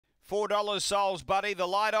$4 Souls Buddy, the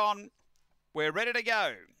light on. We're ready to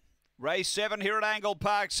go. Race 7 here at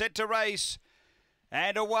Angle-Park, set to race.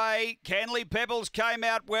 And away, Canley Pebbles came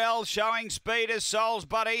out well, showing speed as Souls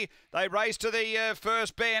Buddy. They race to the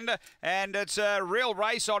first bend, and it's a real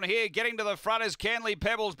race on here. Getting to the front is Canley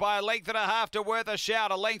Pebbles by a length and a half to Worth a Shout.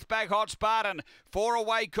 A length back, Hot Spartan. 4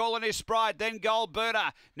 away, Coolin' His Sprite. Then Gold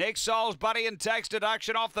Burner. Next, Souls Buddy and Tax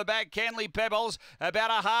Deduction off the back. Canley Pebbles about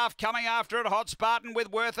a half coming after it. Hot Spartan with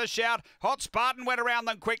Worth a Shout. Hot Spartan went around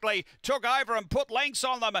them quickly, took over and put lengths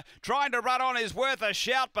on them. Trying to run on is Worth a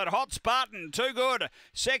Shout, but Hot Spartan too good.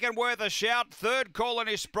 Second, Worth a Shout. Third, Coolin'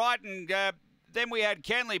 His Sprite, and then we had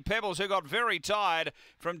Canley Pebbles, who got very tired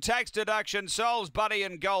from Tax Deduction, Souls Buddy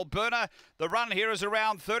and Gold Burner. The run here is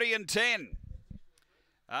around 30 and 10.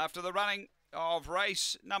 After the running of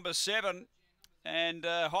race number 7 and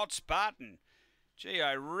Hot Spartan. Gee,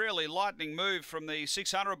 a really lightning move from the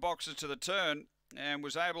 600 boxes to the turn, and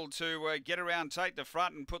was able to get around, take the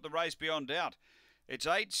front and put the race beyond doubt. It's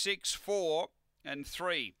 8, 6, 4 and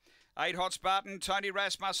 3. 8 Hot Spartan, Tony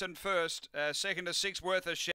Rasmussen first, second to 6 Worth a Shout.